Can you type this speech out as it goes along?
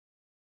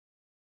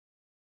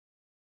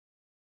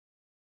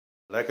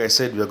Like I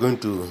said, we are going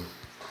to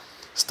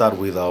start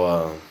with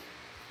our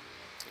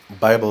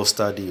Bible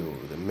study or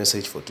the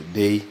message for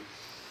today.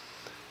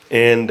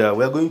 And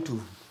we are going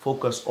to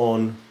focus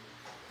on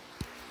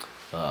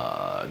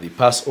the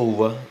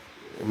Passover,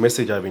 a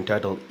message I've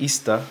entitled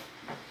Easter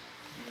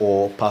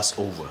or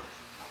Passover.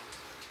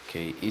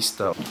 Okay,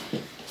 Easter. You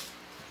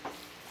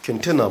can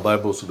turn our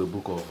Bibles to the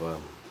book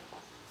of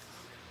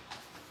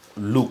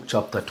Luke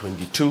chapter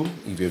 22,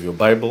 if you have your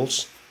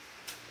Bibles.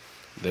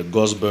 The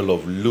Gospel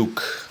of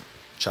Luke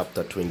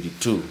chapter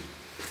 22.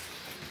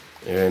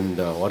 And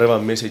whatever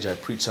message I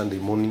preach Sunday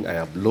morning,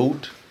 I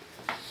upload.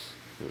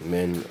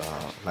 Amen.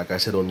 Like I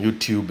said, on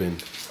YouTube,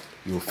 and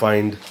you'll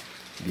find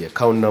the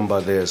account number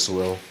there as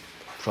well.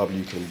 Probably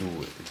you can do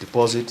a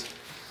deposit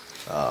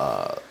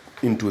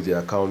into the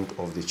account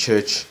of the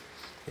church.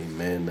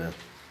 Amen.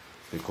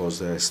 Because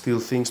there are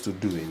still things to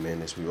do.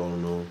 Amen. As we all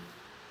know.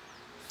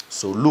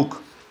 So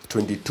Luke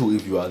 22,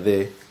 if you are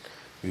there,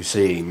 you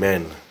say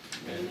amen.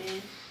 Amen.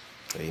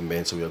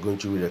 Amen. So we are going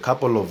to read a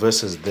couple of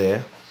verses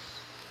there.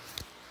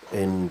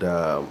 And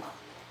the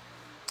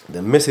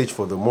message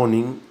for the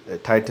morning, the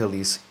title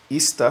is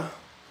Easter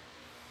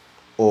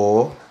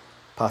or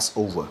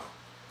Passover.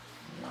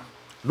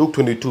 Luke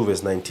 22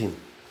 verse 19.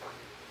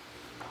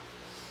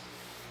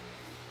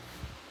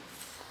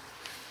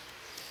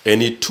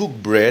 And he took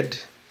bread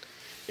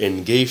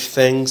and gave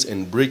thanks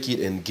and brake it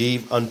and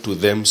gave unto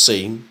them,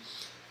 saying,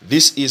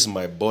 This is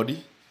my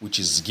body, which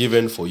is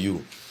given for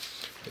you.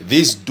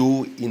 This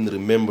do in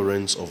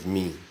remembrance of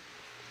me.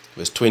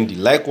 Verse 20.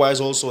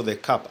 Likewise also the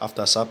cup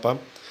after supper,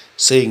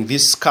 saying,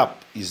 This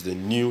cup is the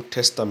New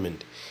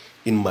Testament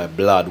in my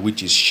blood,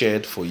 which is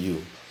shed for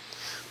you.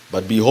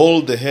 But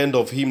behold, the hand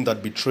of him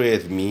that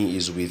betrayeth me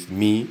is with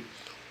me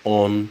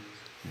on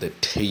the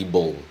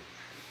table.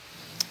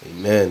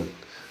 Amen.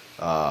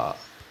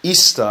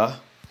 Easter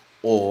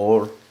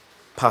or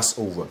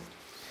Passover.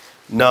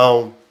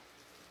 Now,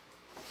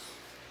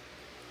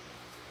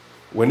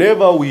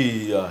 whenever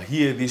we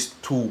hear these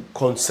two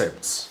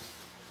concepts,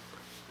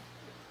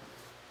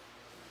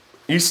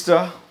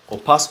 Easter or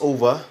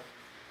Passover,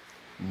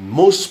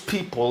 most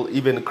people,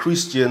 even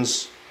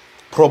Christians,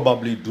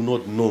 probably do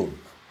not know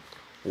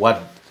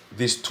what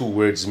these two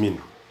words mean.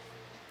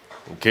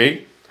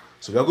 Okay?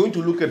 So we are going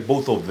to look at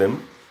both of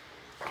them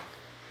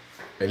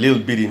a little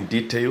bit in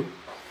detail.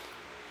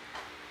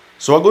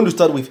 So we're going to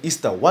start with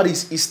Easter. What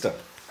is Easter?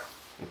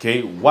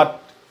 Okay,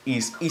 what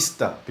is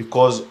Easter?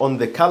 Because on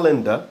the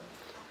calendar,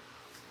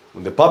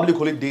 when the public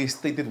holiday is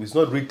stated, it's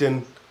not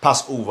written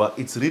Passover,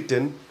 it's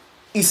written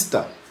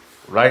Easter,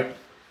 right?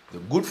 The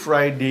Good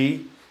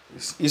Friday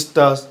is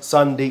Easter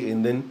Sunday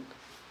and then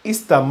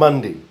Easter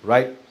Monday,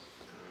 right?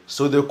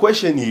 So the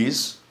question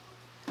is,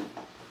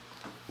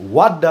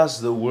 what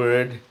does the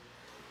word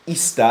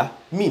Easter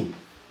mean?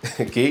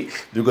 Okay,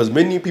 because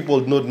many people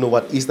do not know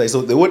what Easter is.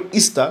 So the word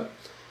Easter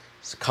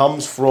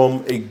comes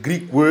from a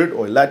Greek word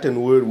or a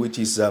Latin word which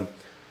is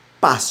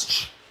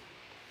Pasch,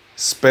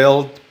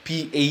 spelled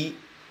P-A-S-C-H.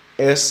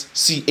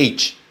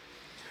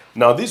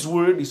 Now this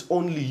word is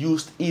only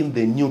used in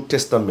the New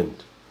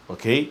Testament,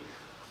 okay?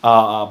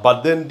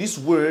 But then this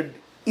word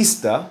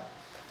Easter,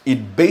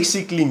 it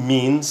basically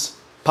means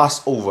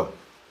Passover,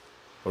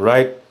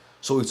 right?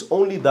 So it's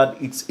only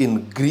that it's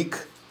in Greek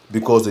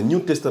because the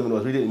New Testament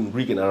was written in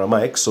Greek and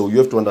Aramaic, so you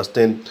have to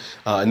understand,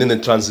 and then the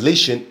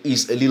translation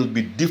is a little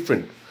bit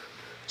different.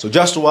 So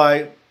just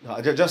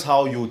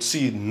how you would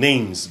see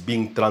names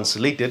being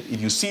translated,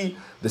 if you see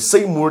the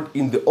same word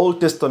in the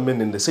Old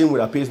Testament and the same word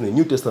appears in the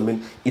New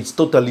Testament, it's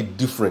totally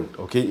different,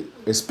 okay?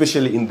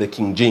 Especially in the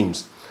King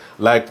James.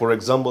 Like, for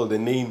example, the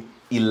name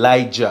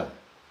Elijah.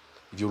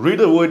 If you read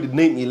the word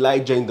name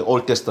Elijah in the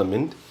Old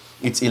Testament,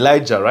 it's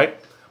Elijah, right?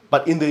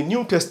 But in the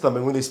New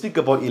Testament, when they speak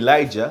about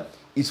Elijah,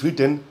 it's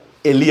written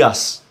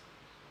Elias,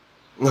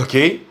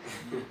 okay?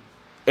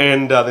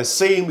 And the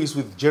same is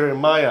with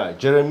Jeremiah,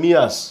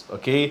 Jeremias,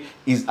 okay?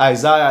 Is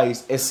Isaiah,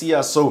 is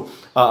Isaiah. So,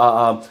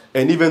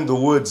 and even the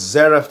word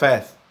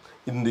Zarephath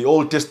in the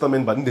Old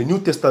Testament, but in the New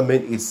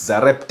Testament, it's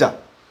Zarepta.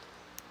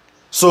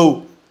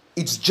 So,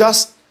 it's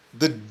just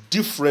the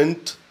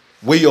different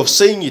way of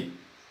saying it,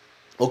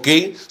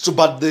 okay? So,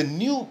 but the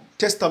New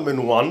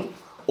Testament one,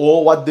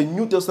 or what the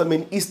New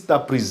Testament Easter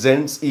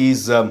presents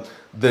is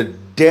the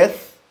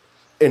death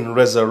and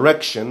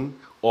resurrection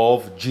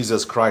of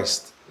Jesus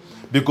Christ.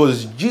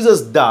 Because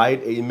Jesus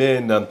died,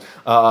 amen, and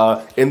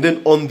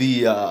then on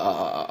the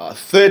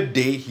third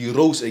day, he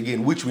rose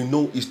again, which we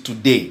know is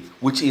today,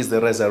 which is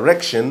the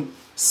Resurrection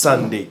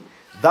Sunday.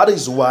 That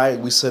is why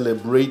we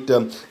celebrate,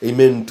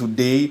 amen,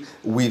 today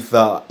with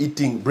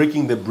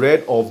breaking the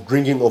bread of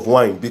drinking of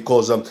wine,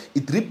 because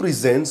it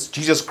represents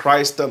Jesus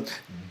Christ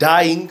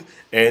dying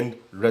and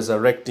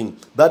resurrecting.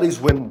 That is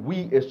when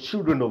we as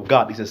children of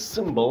God, is a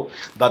symbol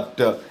that,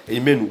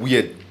 amen, we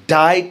had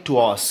died to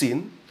our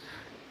sin,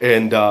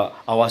 and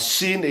our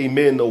sin,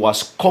 amen,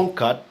 was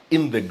conquered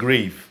in the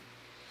grave.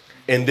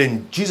 And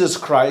then Jesus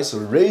Christ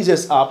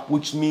raises up,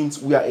 which means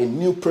we are a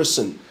new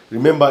person.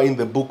 Remember in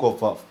the book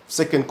of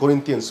 2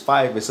 Corinthians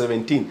 5 verse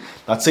 17,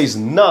 that says,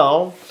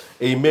 now,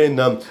 amen,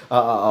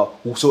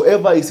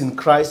 whosoever is in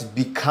Christ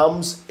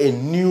becomes a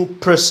new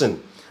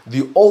person.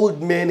 The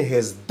old man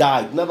has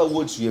died. In other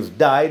words, you have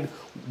died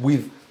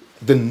with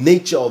the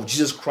nature of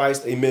Jesus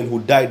Christ, amen, who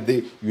died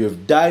there. You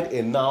have died,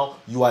 and now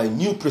you are a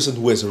new person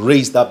who has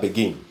raised up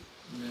again.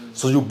 Amen.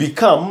 So you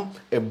become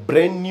a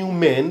brand new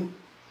man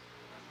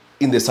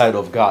in the sight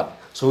of God.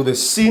 So the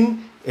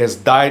sin has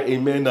died,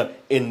 amen,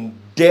 and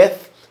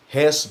death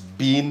has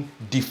been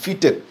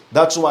defeated.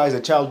 That's why, as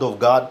a child of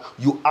God,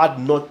 you ought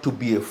not to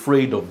be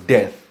afraid of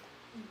death.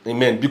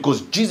 Amen.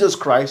 Because Jesus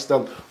Christ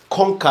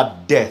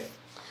conquered death.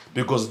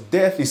 Because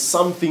death is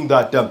something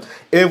that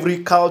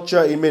every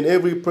culture, amen,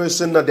 every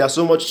person, there are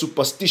so much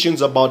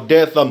superstitions about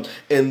death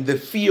and the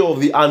fear of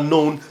the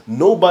unknown.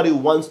 Nobody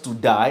wants to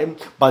die,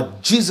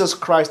 but Jesus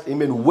Christ,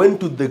 amen, went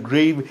to the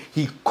grave.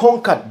 He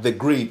conquered the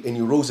grave and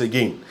he rose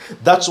again.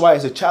 That's why,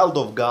 as a child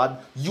of God,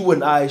 you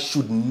and I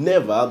should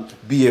never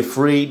be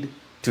afraid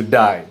to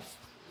die.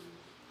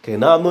 Okay,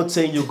 now I'm not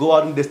saying you go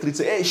out in the street and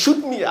say, hey,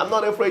 shoot me, I'm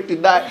not afraid to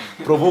die,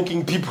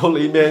 provoking people,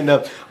 amen.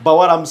 But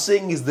what I'm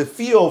saying is the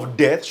fear of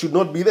death should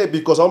not be there,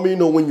 because how many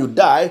know when you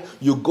die,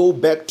 you go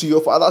back to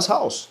your father's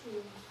house?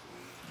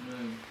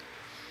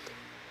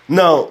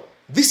 Now,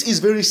 this is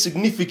very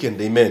significant,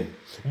 amen,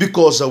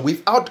 because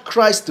without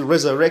Christ's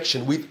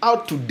resurrection,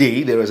 without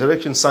today, the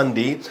Resurrection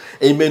Sunday,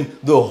 amen,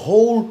 the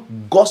whole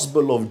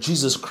gospel of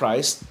Jesus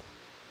Christ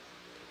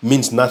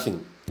means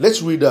nothing.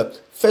 Let's read 1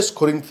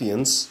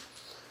 Corinthians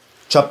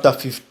chapter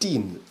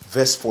 15,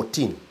 verse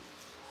 14.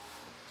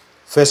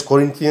 1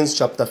 Corinthians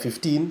chapter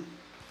 15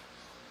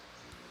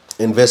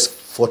 and verse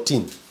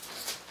 14.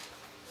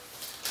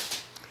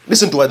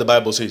 Listen to what the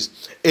Bible says.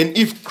 And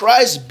if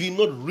Christ be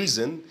not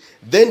risen,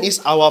 then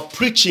is our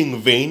preaching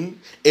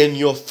vain, and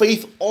your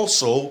faith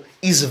also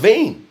is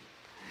vain.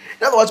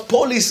 In other words,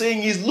 Paul is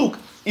saying is, look,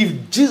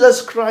 if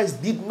Jesus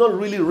Christ did not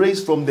really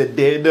raise from the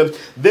dead,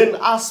 then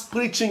us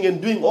preaching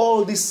and doing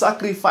all these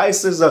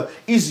sacrifices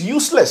is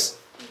useless.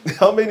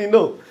 How many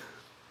know?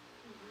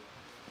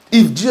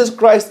 If Jesus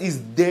Christ is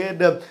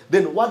dead,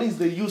 then what is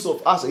the use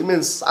of us,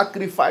 amen,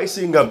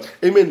 sacrificing,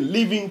 amen,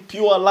 living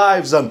pure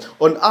lives, on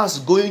us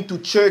going to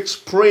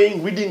church,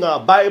 praying, reading our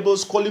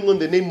Bibles, calling on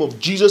the name of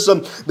Jesus,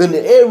 then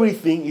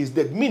everything is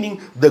dead. Meaning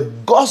the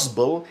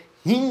gospel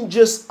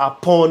hinges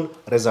upon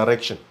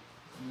resurrection.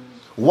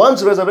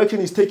 Once resurrection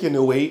is taken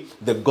away,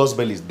 the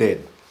gospel is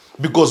dead.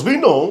 Because we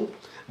know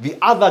the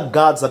other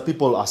gods that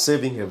people are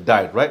serving have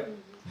died, right?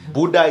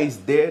 Buddha is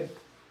dead.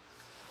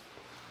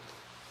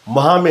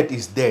 Muhammad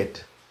is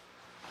dead.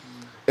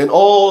 And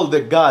all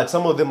the gods,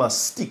 some of them are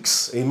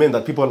sticks, amen,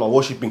 that people are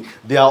worshiping.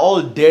 They are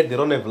all dead. They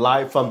don't have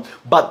life.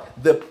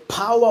 But the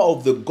power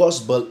of the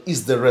gospel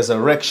is the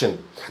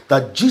resurrection.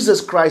 That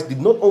Jesus Christ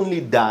did not only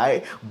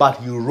die, but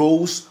he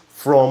rose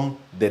from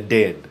the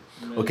dead.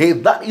 Okay,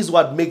 that is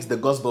what makes the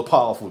gospel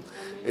powerful.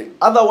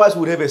 Otherwise,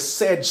 we'd have a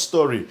sad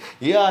story.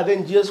 Yeah,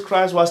 then Jesus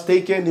Christ was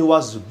taken, he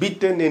was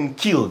beaten and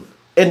killed.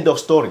 End of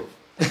story.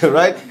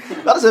 Right?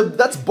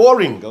 That's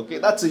boring. Okay,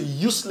 that's a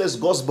useless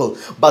gospel.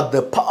 But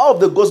the power of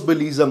the gospel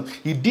is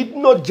he did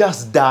not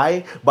just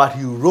die, but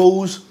he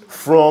rose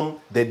from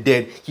the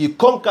dead. He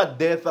conquered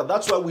death.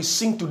 That's why we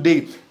sing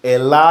today,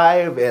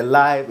 alive,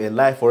 alive,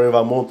 alive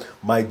forevermore.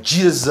 My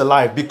Jesus is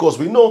alive, because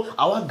we know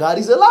our God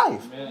is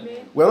alive.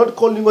 Amen. We're not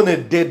calling on a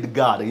dead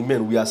God.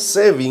 Amen. We are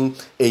serving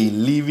a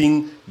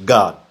living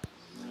God.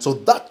 So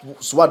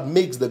that's what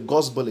makes the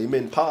gospel,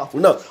 amen, powerful.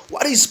 Now,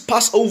 what is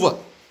Passover?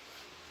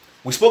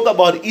 We spoke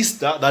about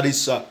Easter, that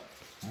is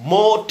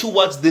more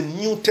towards the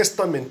New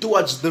Testament,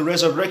 towards the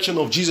resurrection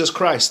of Jesus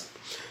Christ.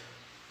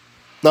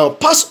 Now,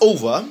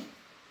 Passover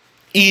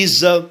is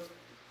the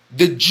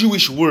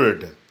Jewish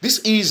word. This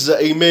is,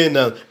 amen,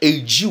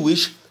 a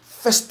Jewish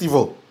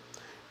festival.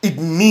 It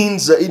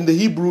means, in the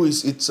Hebrew,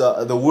 it's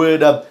the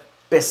word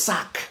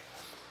Pesach.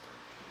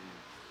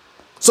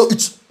 So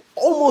it's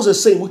almost the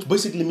same, which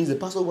basically means the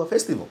Passover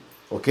festival.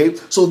 Okay,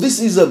 so this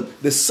is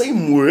the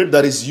same word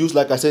that is used,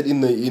 like I said, in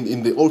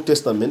the Old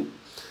Testament.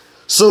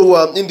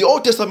 So in the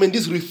Old Testament,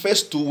 this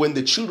refers to when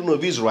the children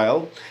of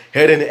Israel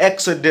had an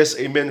exodus,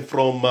 amen,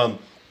 from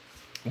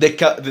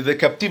the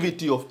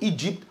captivity of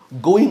Egypt,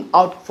 going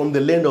out from the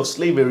land of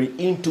slavery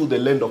into the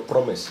land of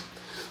promise.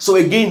 So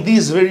again, this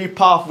is very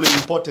powerful and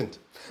important,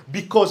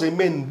 because,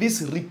 amen,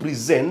 this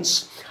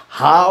represents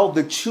how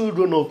the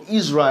children of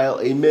Israel,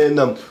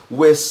 amen,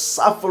 were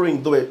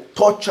suffering, they were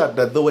tortured,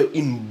 that they were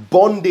in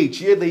bondage.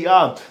 Here they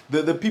are,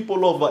 the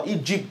people of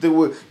Egypt, they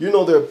were,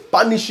 they're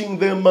punishing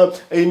them,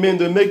 amen,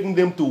 they're making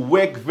them to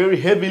work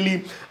very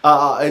heavily,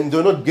 and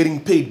they're not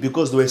getting paid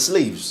because they were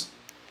slaves.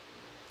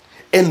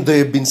 And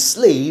they've been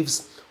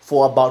slaves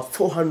for about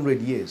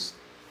 400 years.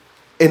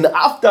 And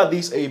after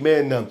this,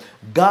 amen,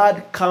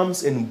 God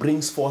comes and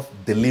brings forth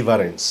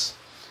deliverance.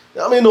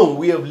 I mean,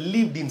 we have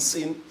lived in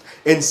sin,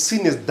 and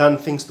sin has done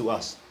things to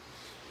us.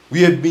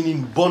 We have been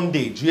in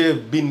bondage. We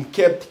have been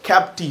kept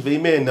captive,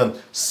 amen,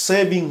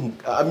 serving,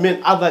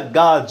 other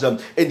gods. And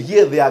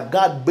here their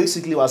God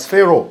basically was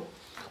Pharaoh.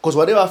 Because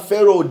whatever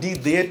Pharaoh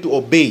did, they had to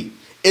obey.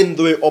 And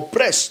they were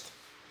oppressed.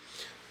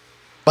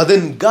 But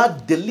then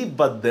God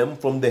delivered them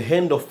from the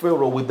hand of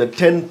Pharaoh with the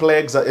 10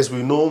 plagues, as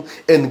we know.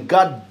 And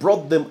God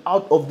brought them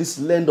out of this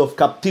land of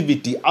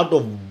captivity, out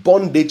of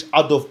bondage,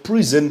 out of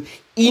prison,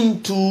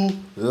 into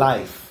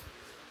life.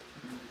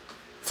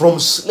 From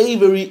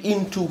slavery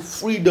into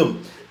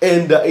freedom.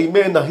 And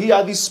amen. Now, here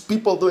are these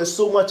people, they were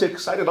so much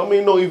excited. I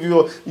mean,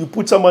 if you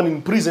put someone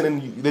in prison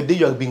and the day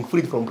you are being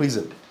freed from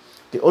prison,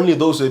 only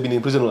those who have been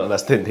in prison will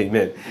understand.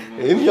 Amen.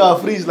 And you are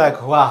free, it's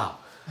like, wow,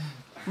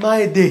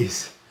 my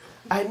days.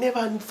 I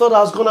never thought I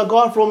was going to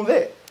go out from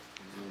there.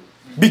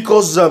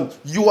 Because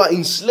you are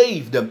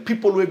enslaved.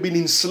 People who have been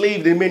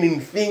enslaved, amen, in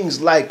things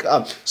like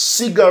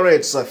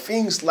cigarettes,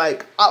 things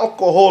like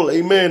alcohol,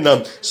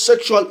 amen,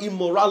 sexual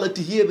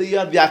immorality. Here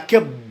they are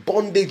kept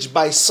bondage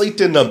by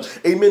Satan,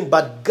 amen.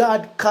 But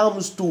God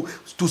comes to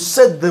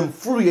set them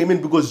free,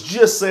 amen, because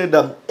Jesus said,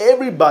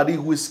 everybody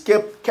who is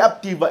kept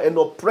captive and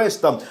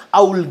oppressed,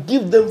 I will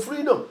give them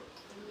freedom.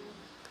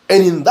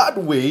 And in that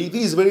way,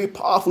 this is very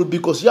powerful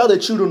because you are the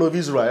children of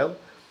Israel.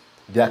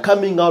 They are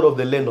coming out of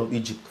the land of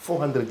Egypt.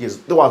 400 years.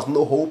 There was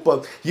no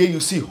hope. Here you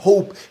see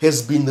hope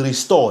has been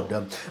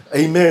restored.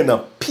 Amen.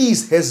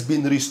 Peace has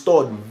been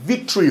restored.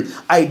 Victory.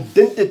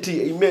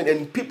 Identity. Amen.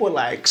 And people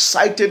are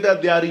excited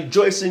that they are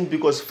rejoicing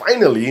because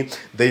finally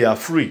they are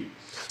free.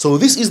 So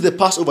this is the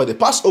Passover. The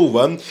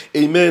Passover,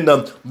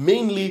 amen,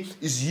 mainly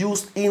is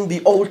used in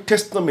the Old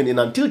Testament. And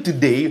until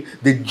today,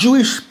 the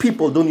Jewish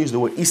people don't use the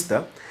word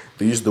Easter.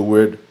 They use the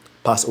word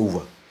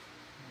Passover.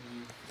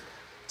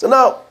 So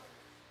now,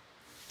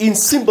 in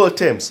simple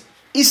terms,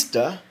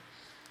 Easter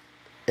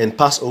and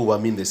Passover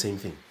mean the same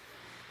thing.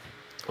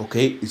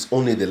 Okay? It's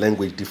only the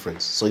language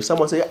difference. So if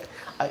someone says,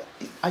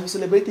 are you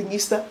celebrating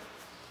Easter?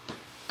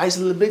 Are you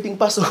celebrating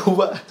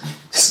Passover?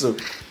 So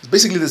it's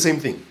basically the same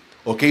thing.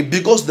 Okay?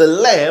 Because the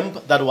lamb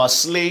that was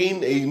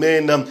slain,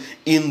 amen,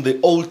 in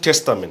the Old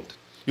Testament.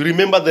 You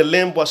remember the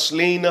lamb was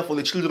slain for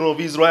the children of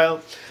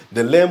Israel?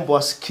 The lamb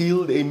was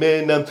killed,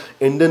 amen,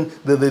 and then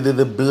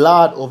the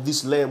blood of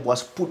this lamb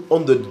was put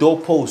on the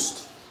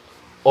doorpost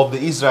of the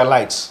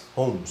Israelites'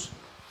 homes.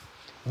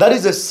 That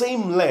is the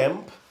same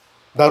lamb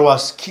that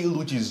was killed,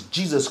 which is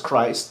Jesus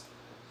Christ.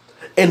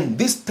 And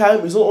this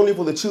time is not only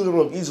for the children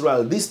of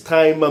Israel. This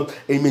time,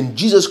 amen,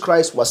 Jesus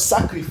Christ was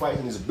sacrificed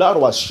and his blood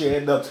was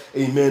shed,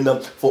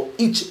 amen, for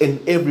each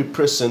and every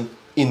person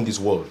in this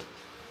world.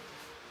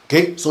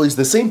 Okay, so it's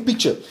the same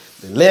picture.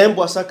 The lamb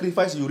was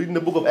sacrificed. You read in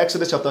the book of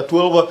Exodus chapter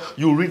 12,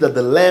 you read that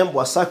the lamb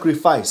was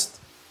sacrificed.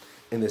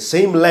 And the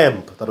same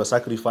lamb that was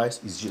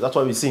sacrificed is Jesus. That's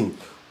why we sing,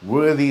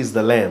 worthy is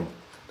the lamb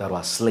that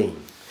was slain.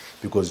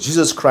 Because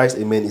Jesus Christ,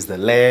 amen, is the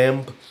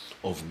Lamb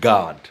of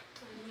God.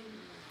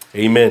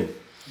 Amen.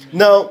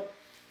 Now,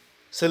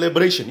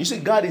 celebration. You see,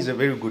 God is a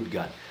very good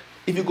God.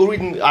 If you go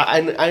reading,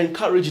 I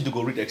encourage you to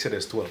go read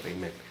Exodus 12.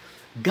 Amen.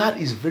 God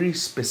is very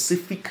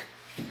specific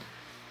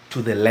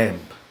to the lamb.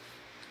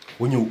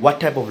 What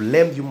type of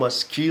lamb you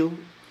must kill.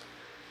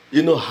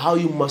 You know how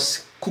you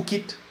must cook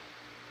it.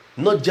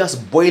 Not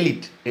just boil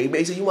it. Amen.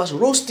 He says you must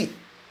roast it.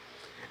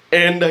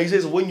 And he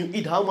says when you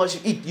eat, how much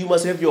you eat, you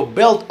must have your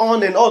belt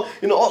on and all,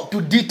 all to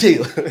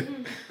detail.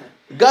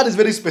 God is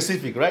very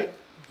specific, right?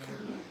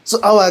 So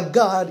our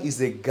God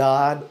is a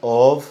God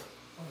of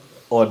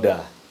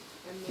order.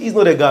 He's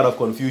not a God of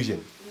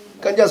confusion.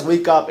 You can't just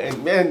wake up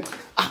and, man,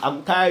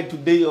 I'm tired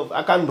today of,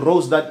 I can't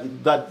roast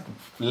that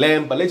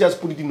lamb, but let's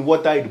just put it in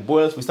water, it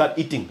boils, we start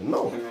eating.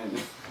 No.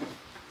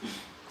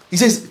 He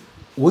says,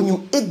 when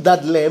you eat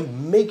that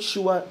lamb, make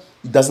sure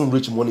it doesn't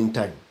reach morning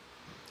time.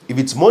 If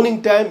it's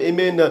morning time,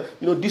 amen,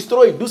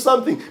 destroy it, do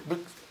something.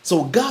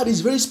 So God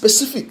is very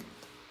specific.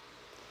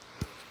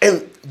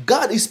 And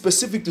God is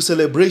specific to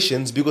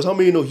celebrations because how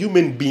many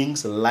human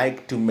beings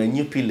like to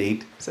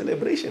manipulate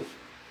celebration?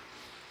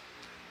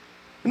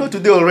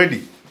 Today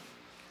already,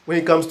 when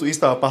it comes to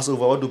Easter or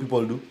Passover, what do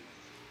people do?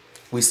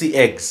 We see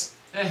eggs,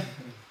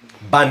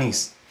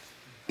 bunnies,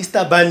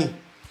 Easter bunny.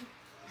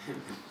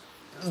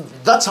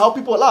 That's how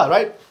people are,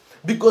 right?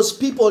 Because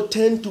people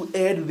tend to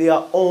add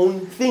their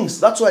own things.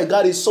 That's why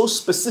God is so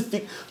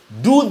specific.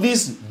 Do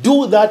this,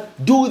 do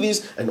that, do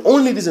this, and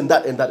only this and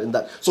that and that and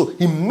that. So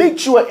he made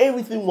sure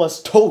everything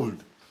was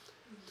told.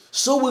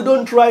 So we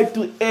don't try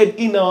to add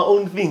in our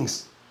own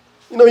things.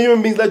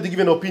 Human beings like to give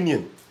an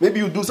opinion. Maybe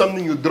you do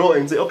something, you draw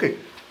and say, okay,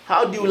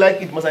 how do you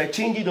like it? Must I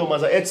change it or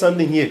must I add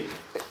something here?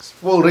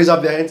 People raise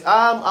up their hands.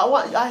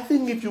 I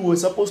think if you were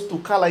supposed to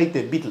color it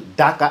a bit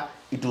darker,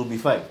 it will be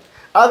fine.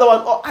 Other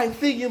one, I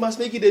think you must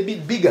make it a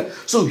bit bigger.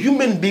 So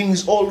human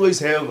beings always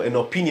have an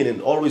opinion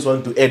and always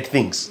want to add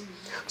things.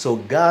 So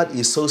God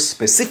is so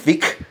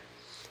specific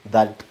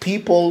that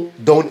people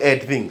don't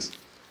add things.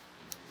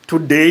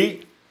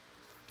 Today,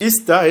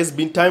 Easter has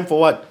been time for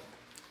what?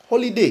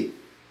 Holiday.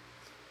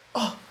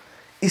 Oh,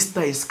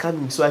 Easter is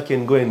coming so I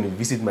can go and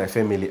visit my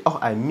family. Oh,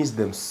 I miss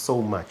them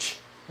so much.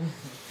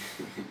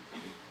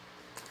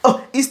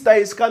 Oh, Easter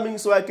is coming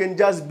so I can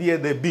just be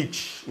at the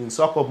beach in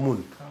Swakop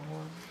Moon.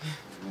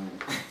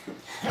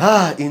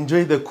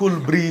 Enjoy the cool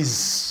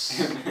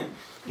breeze.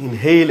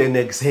 inhale and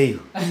exhale.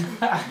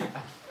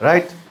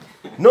 Right?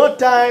 No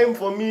time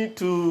for me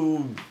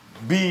to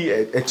be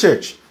a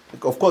church.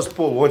 Of course,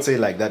 Paul won't say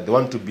like that. They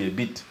want to be a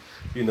bit,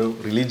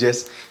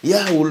 religious.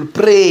 Yeah, we'll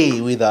pray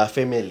with our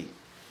family.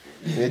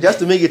 Just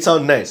to make it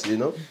sound nice,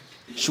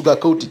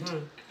 sugarcoat it.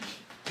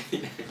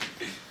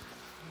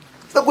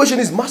 The question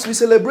is, must we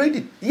celebrate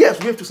it? Yes,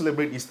 we have to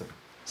celebrate Easter.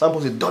 Some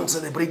people say, don't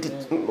celebrate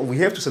it. No, we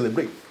have to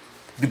celebrate.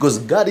 Because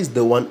God is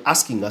the one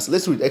asking us.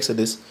 Let's read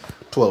Exodus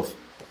 12,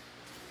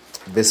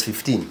 verse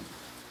 15.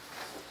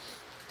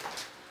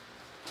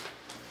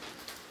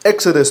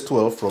 Exodus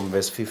 12 from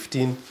verse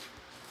 15.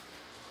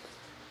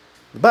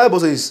 The Bible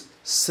says,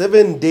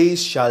 7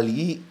 days shall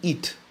ye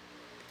eat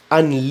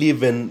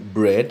unleavened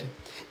bread.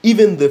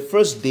 Even the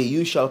first day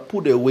you shall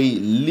put away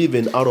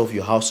leaven out of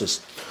your houses.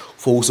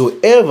 For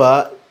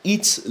whosoever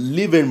eats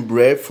leavened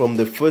bread from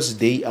the first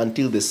day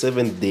until the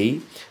 7th day,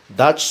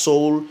 that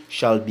soul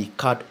shall be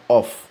cut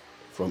off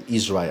from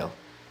Israel.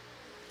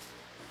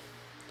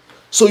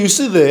 So you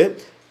see there,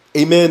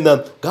 amen,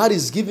 God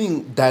is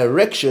giving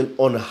direction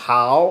on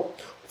how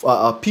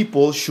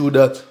people should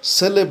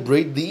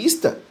celebrate the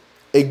Easter.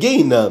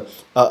 Again,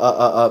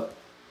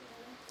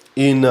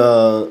 in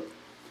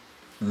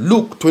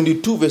Luke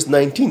 22 verse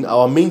 19,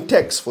 our main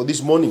text for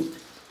this morning.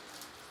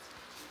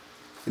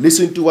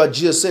 Listen to what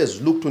Jesus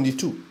says, Luke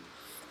 22.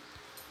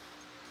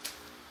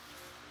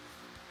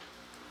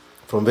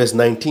 From verse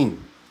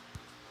 19.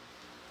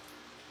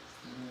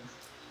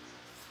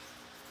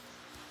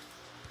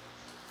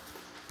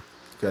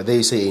 Okay, there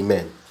you say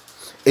amen.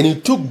 And he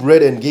took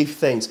bread and gave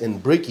thanks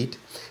and brake it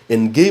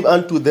and gave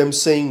unto them,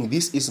 saying,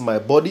 This is my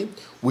body,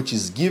 which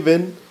is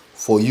given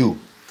for you.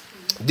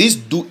 This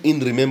do in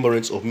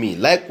remembrance of me.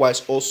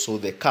 Likewise also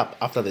the cup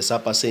after the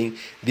supper, saying,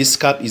 This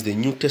cup is the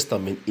New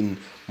Testament in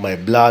my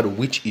blood,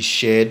 which is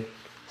shed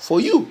for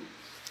you.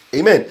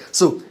 Amen.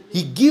 So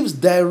he gives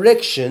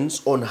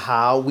directions on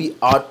how we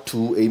are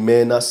to,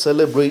 amen,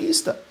 celebrate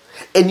Easter.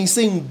 And he's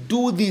saying,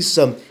 do this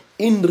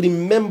in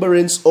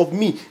remembrance of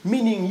me.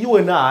 Meaning you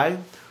and I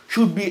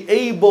should be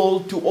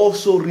able to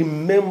also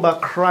remember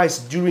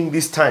Christ during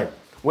this time.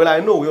 Well, I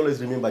know we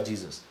always remember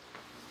Jesus.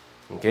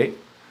 Okay?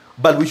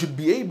 But we should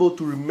be able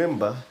to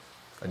remember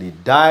that he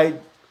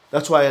died.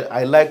 That's why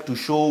I like to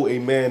show,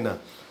 amen,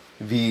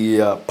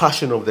 the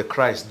Passion of the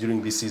Christ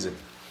during this season.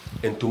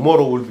 And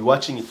tomorrow we'll be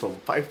watching it from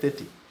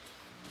 5:30.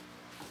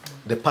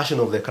 The Passion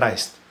of the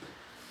Christ.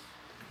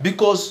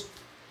 Because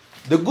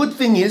the good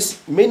thing is,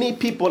 many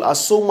people are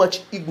so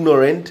much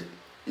ignorant.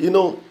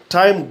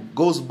 Time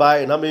goes by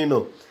and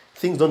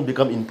things don't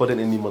become important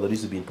anymore that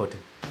used to be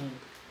important.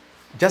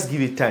 Just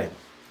give it time.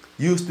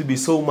 Used to be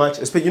so much,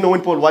 especially when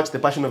people watch the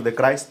Passion of the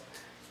Christ,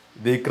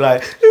 they cry,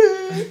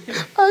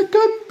 I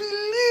can't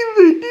believe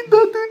they did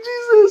that to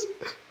Jesus.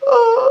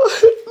 Oh,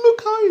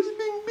 look how he's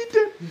being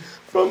beaten.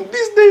 From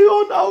this day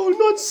on, I will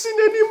not sin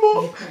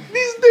anymore.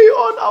 This day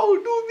on, I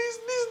will do this.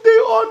 This day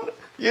on,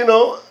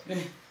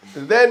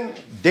 Then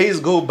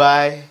days go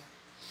by,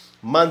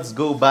 months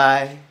go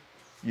by,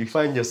 you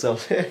find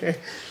yourself,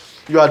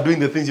 you are doing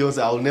the things you want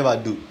to say, I will never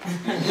do.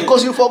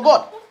 Because you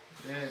forgot.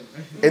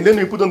 And then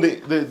you put on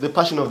the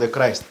Passion of the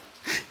Christ.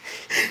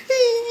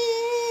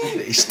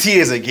 It's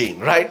tears again,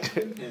 right?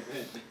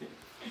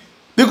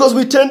 Because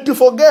we tend to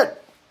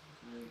forget.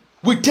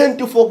 We tend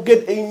to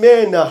forget,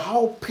 amen,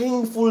 how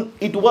painful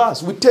it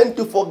was. We tend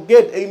to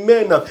forget,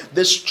 amen,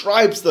 the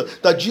stripes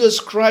that Jesus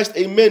Christ,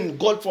 amen,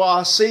 got for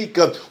our sake.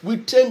 We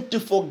tend to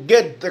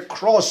forget the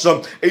cross,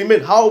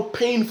 amen, how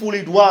painful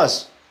it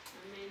was.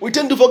 We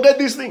tend to forget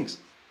these things.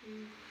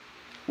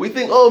 We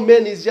think, oh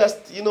man, it's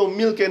just,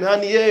 milk and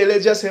honey. Yeah,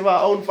 let's just have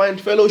our own fine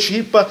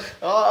fellowship. But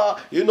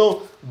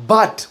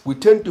we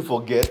tend to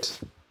forget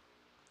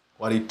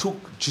what it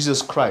took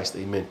Jesus Christ,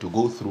 amen, to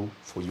go through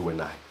for you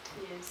and I.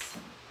 Yes.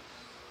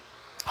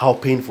 How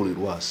painful it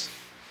was.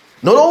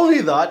 Not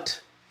only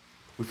that,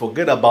 we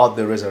forget about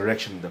the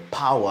resurrection, the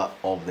power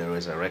of the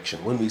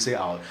resurrection. When we say,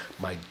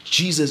 my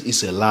Jesus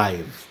is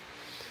alive.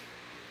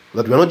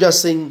 That we're not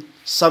just saying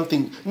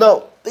something.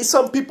 Now, there's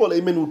some people,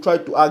 amen, who try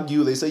to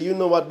argue. They say, you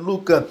know what,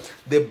 look,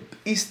 the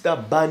Easter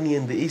bunny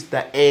and the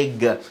Easter egg,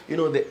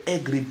 the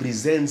egg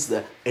represents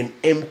an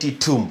empty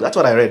tomb. That's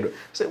what I read. I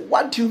say,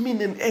 what do you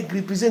mean an egg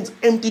represents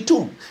empty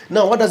tomb?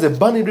 Now, what does the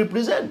bunny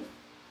represent?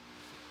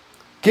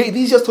 Okay,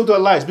 these are just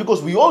total lies,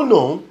 because we all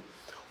know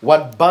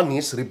what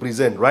bunnies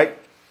represent, right?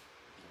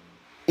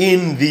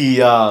 In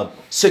the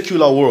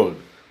secular world,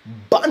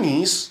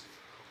 bunnies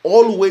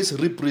always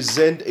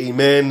represent,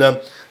 amen,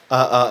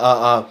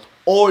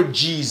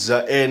 orgies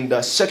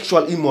and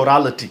sexual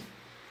immorality.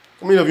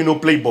 How many of you know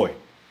Playboy?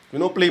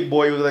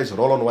 Playboy, whether it's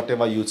roll on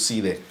whatever you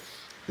see there.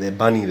 The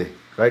bunny there,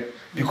 right?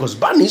 Because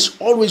bunnies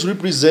always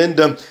represent,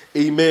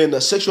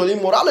 amen, sexual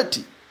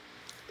immorality.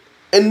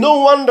 And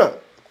no wonder,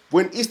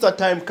 when Easter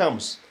time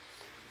comes,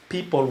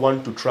 people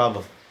want to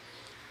travel.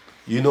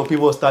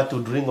 People start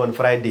to drink on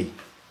Friday.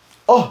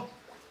 Oh,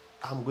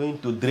 I'm going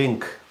to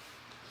drink.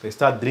 They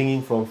start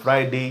drinking from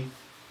Friday.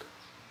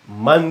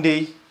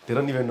 Monday, they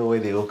don't even know where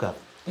they woke up.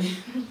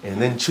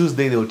 And then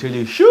Tuesday, they will tell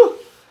you, shoo,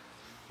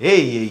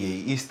 Hey,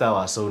 Easter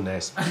was so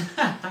nice.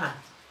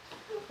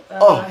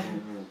 Oh,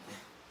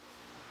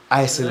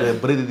 I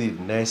celebrated it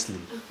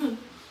nicely.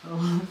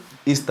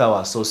 Easter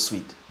was so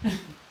sweet.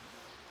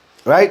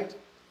 Right?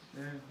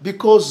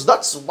 Because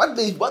that's what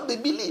they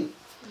believe.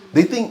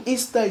 They think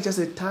Easter is just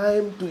a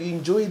time to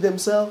enjoy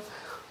themselves.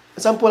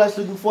 Some people are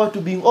looking forward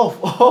to being off.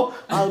 Oh,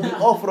 I'll be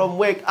off from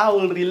work. I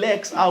will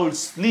relax. I will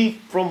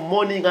sleep from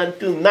morning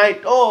until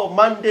night. Oh,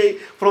 Monday,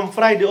 from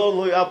Friday all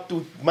the way up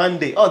to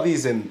Monday. Oh,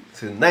 this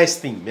is a nice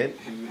thing, man.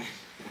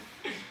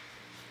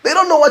 They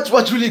don't know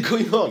what's really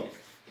going on.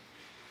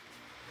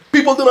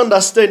 People don't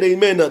understand,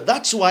 amen.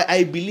 That's why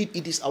I believe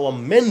it is our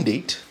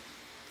mandate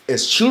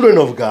as children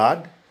of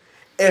God,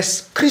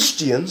 as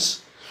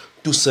Christians,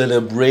 to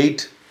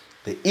celebrate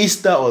the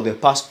Easter or the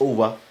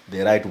Passover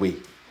the right way.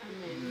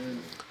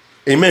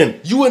 Amen.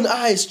 You and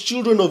I, as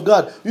children of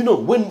God,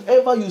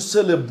 whenever you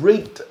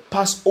celebrate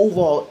Passover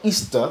or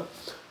Easter,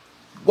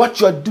 what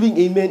you are doing,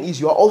 amen, is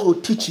you are also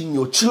teaching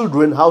your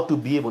children how to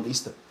behave on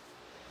Easter.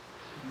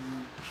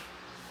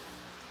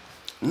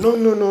 No.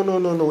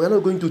 We are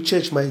not going to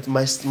church, my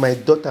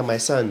daughter, my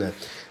son.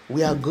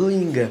 We are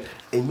going,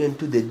 amen,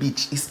 to the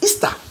beach. It's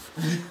Easter.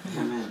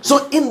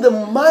 So in the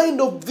mind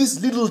of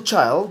this little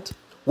child,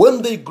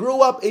 when they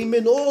grow up,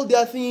 amen, all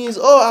their things,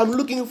 I'm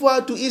looking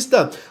forward to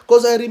Easter.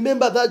 Because I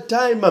remember that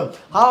time,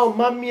 how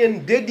mommy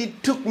and daddy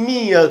took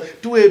me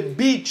to a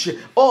beach.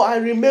 Oh, I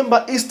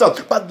remember Easter.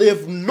 But they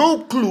have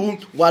no clue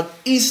what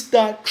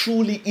Easter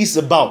truly is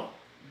about.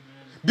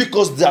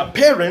 Because their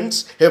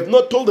parents have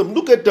not told them.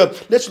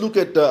 Let's look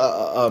at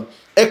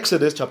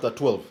Exodus chapter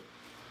 12,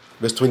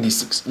 verse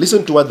 26.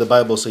 Listen to what the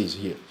Bible says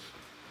here.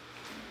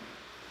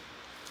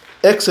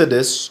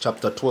 Exodus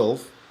chapter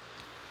 12,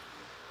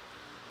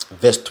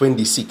 verse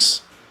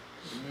 26.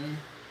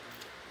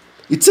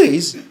 It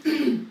says,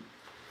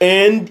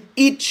 "And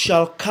it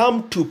shall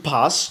come to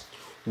pass,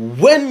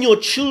 when your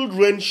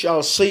children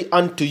shall say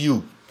unto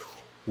you,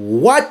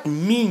 What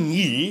mean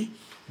ye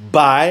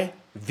by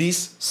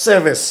this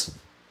service?"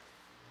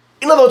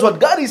 In other words, what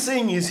God is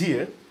saying is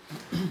here,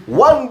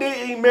 one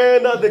day,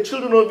 amen, the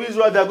children of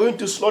Israel, they are going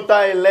to slaughter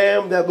a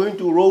lamb, they are going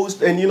to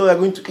roast, and they are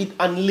going to eat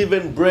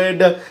unleavened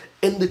bread.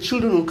 And the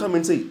children will come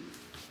and say,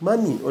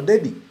 "Mommy or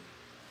Daddy,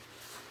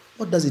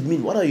 what does it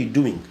mean? What are you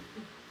doing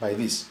by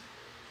this?"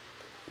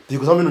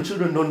 Because how many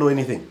children don't know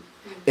anything?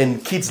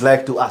 And kids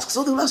like to ask.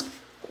 So they will ask,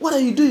 "What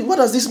are you doing? What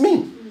does this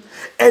mean?"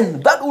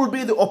 And that will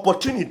be the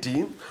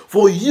opportunity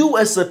for you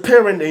as a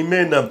parent,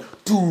 amen,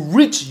 to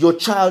reach your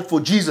child for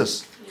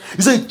Jesus.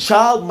 You say,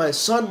 "Child, my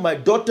son, my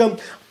daughter,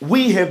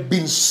 we have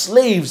been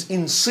slaves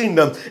in sin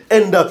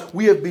and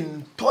we have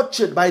been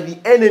tortured by the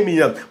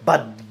enemy.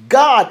 But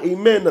God,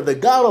 amen, the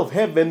God of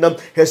heaven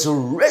has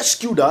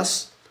rescued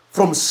us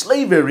from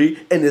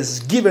slavery and has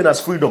given us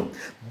freedom."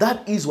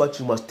 That is what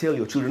you must tell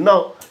your children.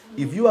 Now,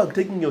 if you are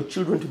taking your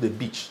children to the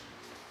beach,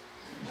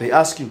 they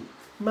ask you,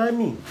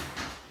 "Mommy,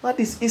 what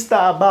is Easter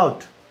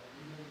about?"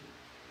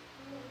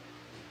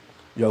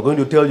 You are going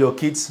to tell your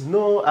kids,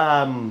 "No,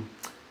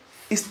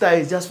 Easter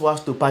is just for us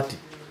to party."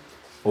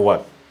 Or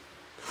what?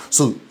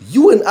 So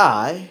you and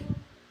I,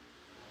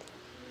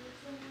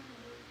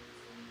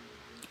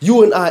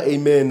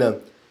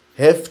 amen,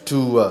 have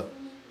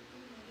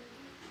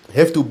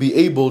to be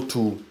able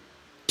to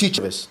teach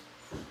us.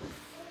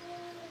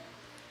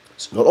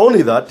 It's not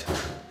only that,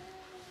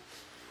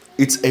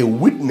 it's a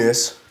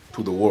witness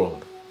to the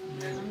world.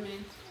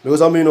 Amen. Because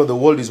the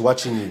world is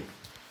watching you.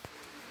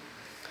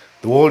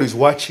 The world is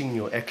watching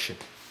your action.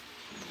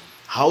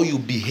 How you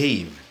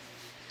behave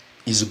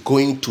is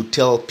going to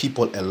tell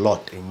people a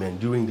lot, amen,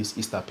 during this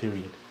Easter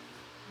period.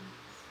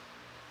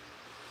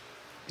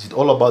 Is it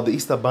all about the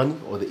Easter bunny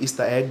or the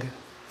Easter egg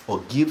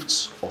or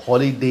gifts or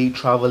holiday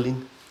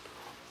traveling?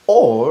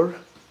 Or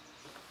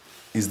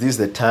is this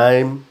the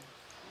time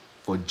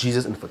for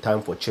Jesus and for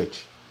time for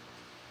church?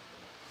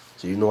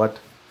 So you know what?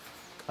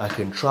 I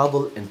can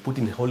travel and put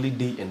in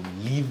holiday and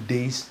leave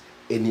days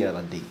any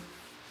other day.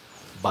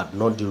 But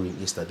not during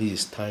Easter. This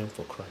is time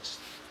for Christ.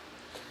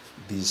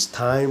 This is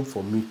time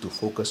for me to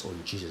focus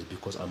on Jesus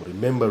because I'm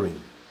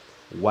remembering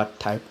what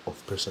type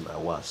of person I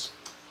was.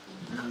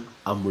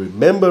 I'm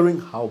remembering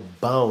how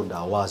bound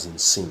I was in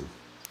sin.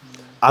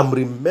 I'm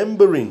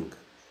remembering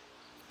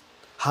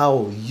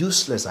how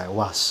useless I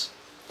was.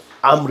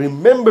 I'm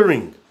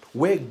remembering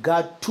where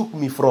God took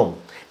me from.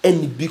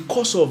 And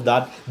because of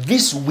that,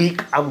 this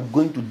week I'm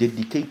going to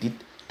dedicate it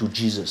to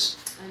Jesus.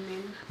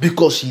 Amen.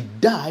 Because he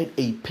died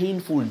a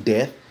painful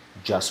death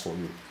just for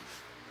me.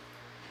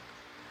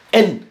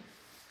 And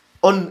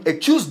on a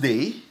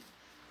Tuesday,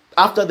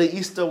 after the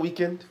Easter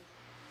weekend,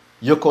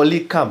 your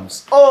colleague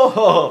comes.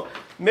 "Oh,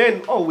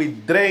 man, we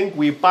drank,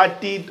 we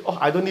partied. Oh,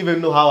 I don't even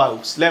know how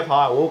I slept, how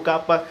I woke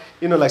up."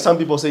 Like some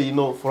people say,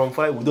 from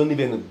Friday, we don't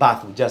even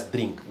bath, we just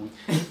drink.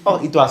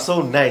 It was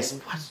so nice.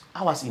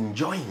 I was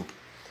enjoying.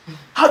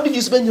 How did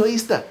you spend your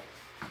Easter?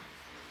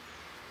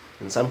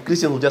 And some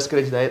Christians will just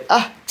scratch their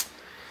head.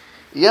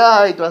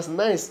 Yeah, it was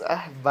nice.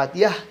 But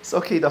yeah, it's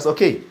okay, that's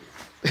okay.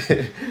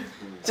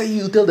 So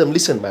you tell them,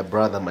 "Listen, my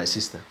brother, my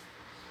sister,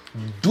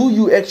 Do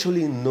you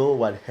actually know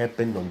what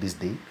happened on this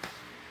day?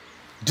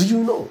 Do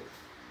you know?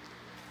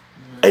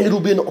 And it will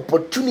be an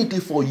opportunity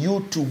for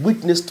you to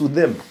witness to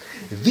them.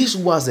 This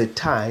was a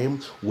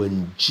time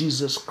when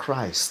Jesus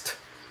Christ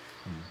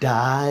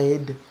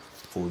died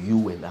for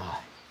you and I.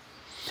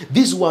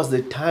 This was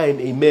the time,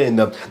 amen,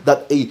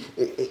 that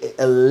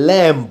a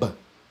lamb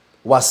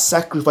was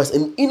sacrificed,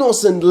 an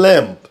innocent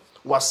lamb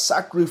was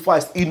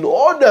sacrificed in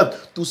order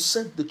to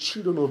set the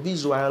children of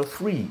Israel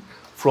free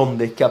from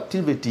the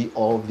captivity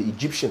of the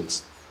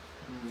Egyptians.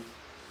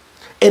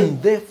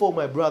 And therefore,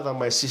 my brother,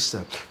 my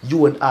sister,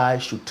 you and I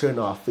should turn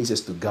our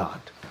faces to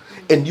God.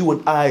 And you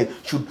and I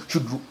should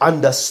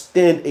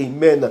understand,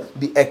 amen,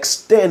 the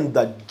extent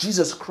that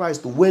Jesus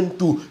Christ went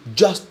to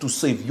just to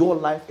save your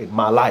life and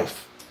my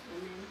life.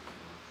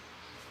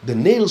 The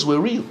nails were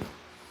real.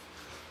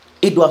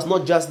 It was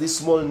not just these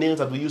small nails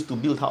that we used to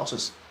build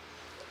houses.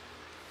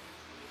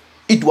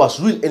 It was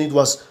real, and it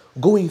was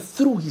going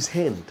through his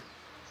hand.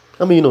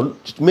 I mean,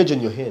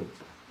 imagine your hand.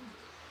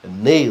 A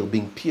nail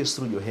being pierced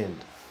through your hand.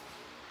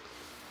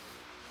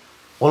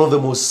 One of the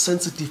most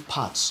sensitive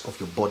parts of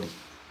your body.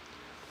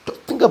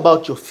 Think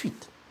about your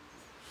feet.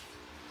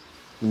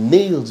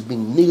 Nails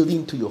being nailed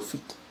into your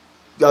feet.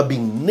 You are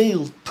being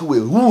nailed to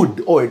a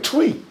wood or a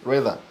tree,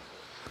 rather.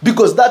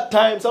 Because that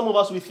time, some of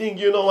us, we think,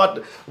 you know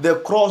what, the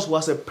cross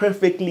was a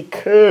perfectly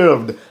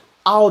curved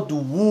out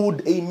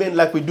wood, amen,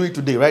 like we do it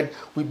today, right?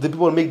 The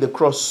people make the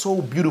cross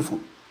so beautiful.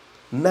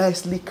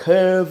 Nicely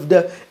curved,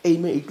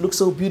 amen. It looks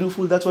so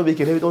beautiful. That's why we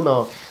can have it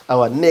on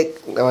our neck,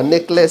 our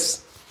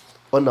necklace,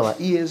 on our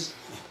ears.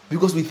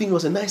 Because we think it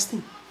was a nice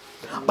thing.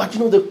 But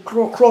the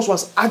cross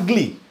was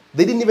ugly.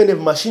 They didn't even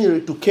have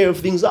machinery to carve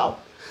things out.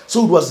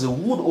 So it was a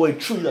wood or a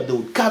tree that they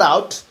would cut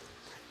out,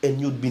 and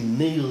you'd be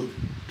nailed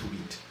to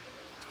it.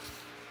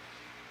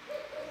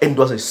 And it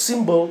was a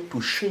symbol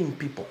to shame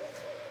people.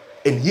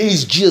 And here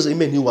is Jesus,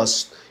 amen. He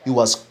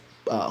was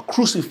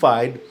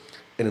crucified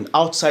in an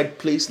outside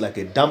place, like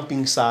a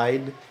dumping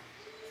side.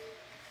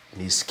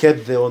 And he's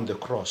kept there on the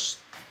cross.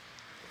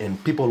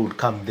 And people would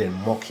come there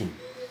and mock him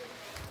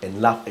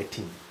and laugh at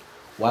him,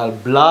 while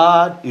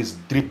blood is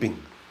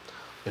dripping.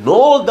 And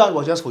all that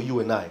was just for you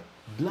and I.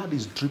 Blood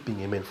is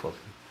dripping, amen, from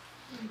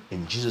him.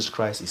 And Jesus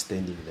Christ is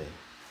standing there.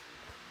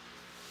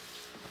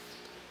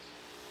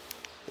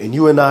 And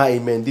you and I,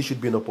 amen, this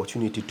should be an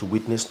opportunity to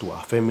witness to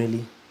our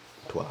family,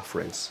 to our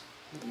friends.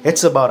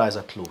 Heads bowed, eyes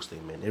are closed,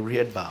 amen. Every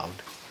head bowed,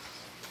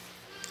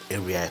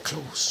 every eye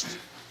closed.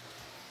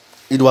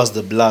 It was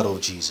the blood of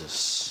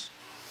Jesus.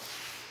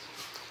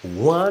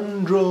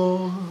 One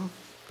drop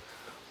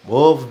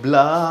of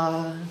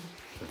blood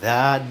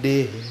that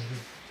day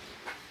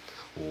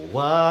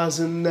was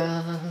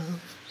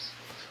enough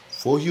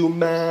for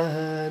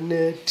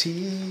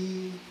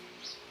humanity.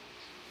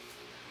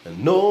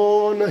 And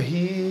on a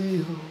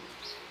hill,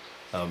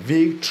 a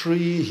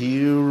victory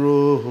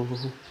hero,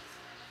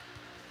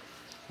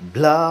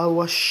 blood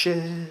was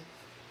shed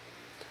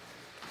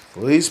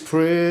for his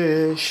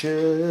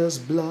precious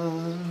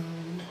blood.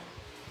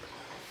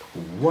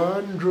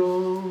 One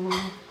drop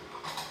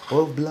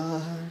of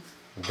blood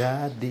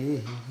that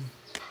day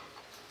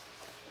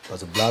was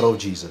the blood of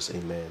Jesus,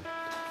 amen.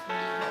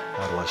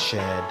 That was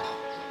shed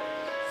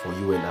for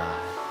you and I.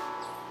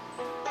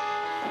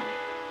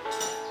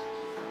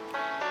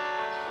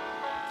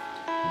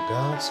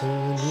 God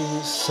sent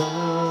his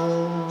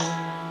Son.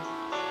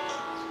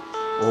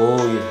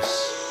 Oh yes.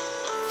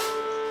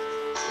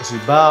 As we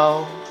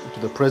bow into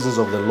the presence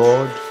of the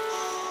Lord,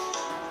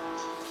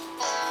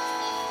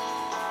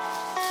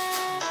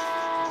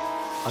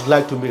 I'd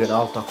like to make an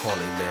altar call,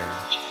 amen.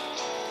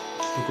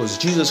 Because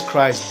Jesus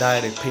Christ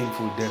died a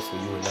painful death for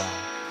you and I.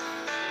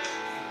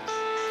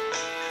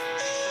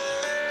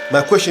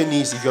 My question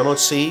is, if you're not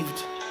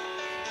saved,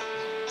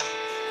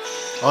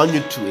 I want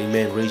you to,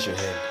 amen, raise your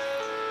hand.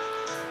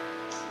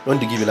 I want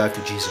to give your life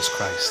to Jesus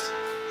Christ.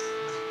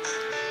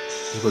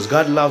 Because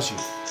God loves you.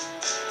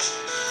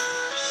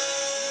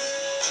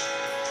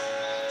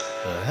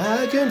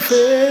 I can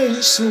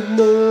face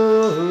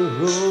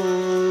tomorrow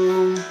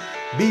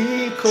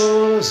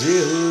because He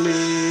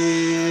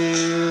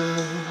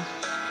lives.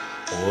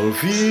 All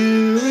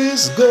fear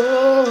is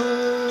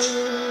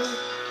gone.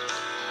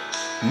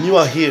 You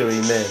are here,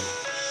 amen.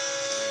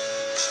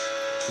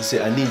 You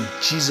say, I need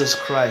Jesus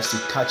Christ to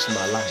touch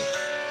my life.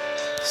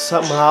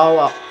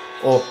 Somehow,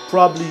 or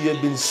probably you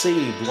have been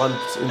saved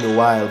once in a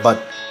while,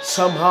 but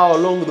somehow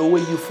along the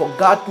way you've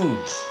forgotten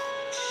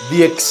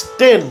the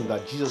extent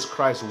that Jesus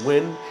Christ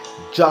went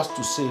just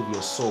to save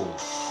your soul.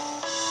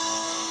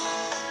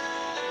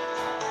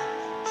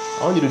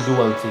 I want you to do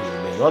one thing,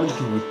 amen. I want you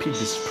to repeat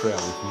this prayer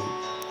with me.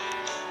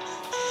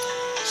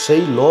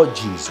 Say, Lord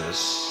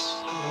Jesus,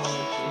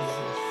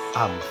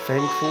 I'm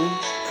thankful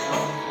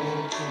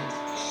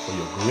for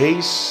your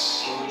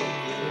grace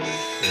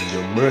and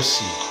your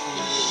mercy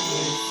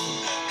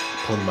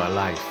upon my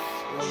life.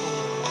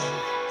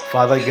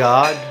 Father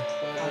God,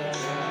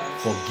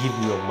 forgive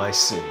me of my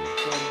sin,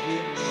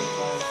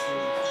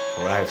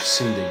 for I have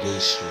sinned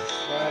against you.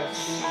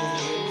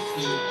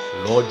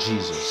 Lord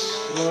Jesus,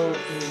 Lord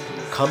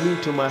Jesus, come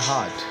into my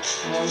heart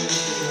come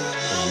into my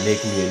and heart.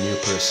 make me a new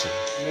person.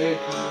 Make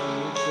me a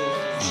new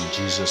person. In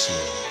Jesus'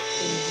 name,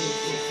 In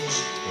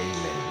Jesus' name.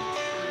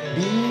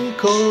 amen.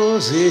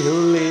 Because you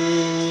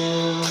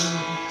live,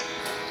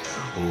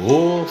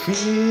 all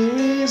fear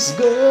is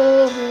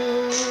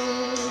gone.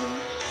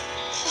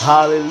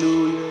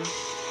 Hallelujah.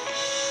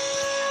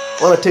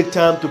 I want to take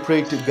time to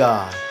pray to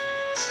God.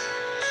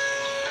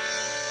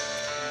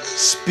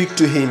 Speak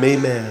to Him,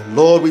 amen.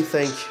 Lord, we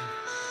thank you.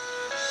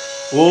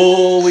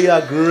 Oh, we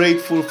are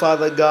grateful,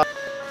 Father God.